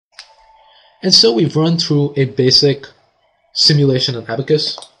And so we've run through a basic simulation in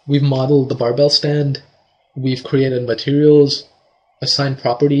Abaqus. We've modeled the barbell stand, we've created materials, assigned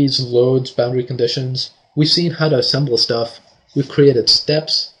properties, loads, boundary conditions. We've seen how to assemble stuff, we've created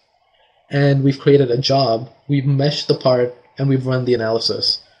steps, and we've created a job. We've meshed the part, and we've run the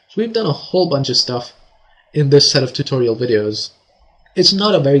analysis. So we've done a whole bunch of stuff in this set of tutorial videos. It's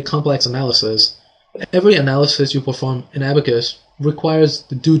not a very complex analysis. Every analysis you perform in Abaqus requires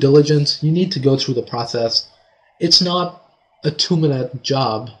the due diligence. You need to go through the process. It's not a 2-minute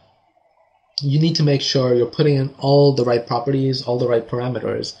job. You need to make sure you're putting in all the right properties, all the right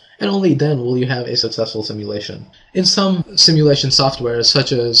parameters, and only then will you have a successful simulation. In some simulation software,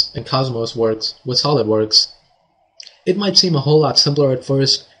 such as in Cosmos works with SolidWorks, it might seem a whole lot simpler at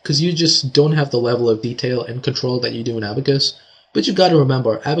first because you just don't have the level of detail and control that you do in Abaqus. But you gotta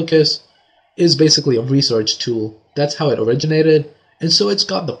remember, Abaqus is basically a research tool. That's how it originated, and so it's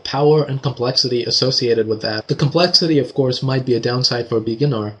got the power and complexity associated with that. The complexity, of course, might be a downside for a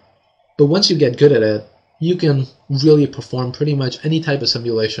beginner, but once you get good at it, you can really perform pretty much any type of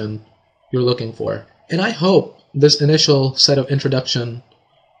simulation you're looking for. And I hope this initial set of introduction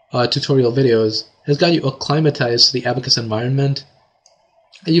tutorial videos has got you acclimatized to the Abaqus environment,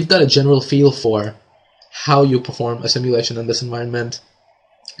 and you've got a general feel for how you perform a simulation in this environment,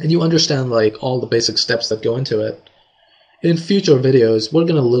 and you understand like all the basic steps that go into it. In future videos, we're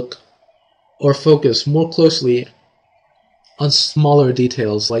going to look or focus more closely on smaller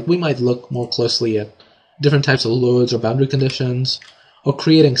details, like we might look more closely at different types of loads or boundary conditions, or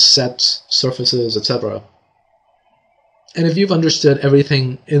creating sets, surfaces, etc. And if you've understood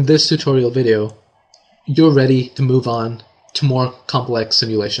everything in this tutorial video, you're ready to move on to more complex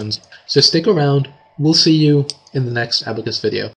simulations. So stick around, we'll see you in the next Abaqus video.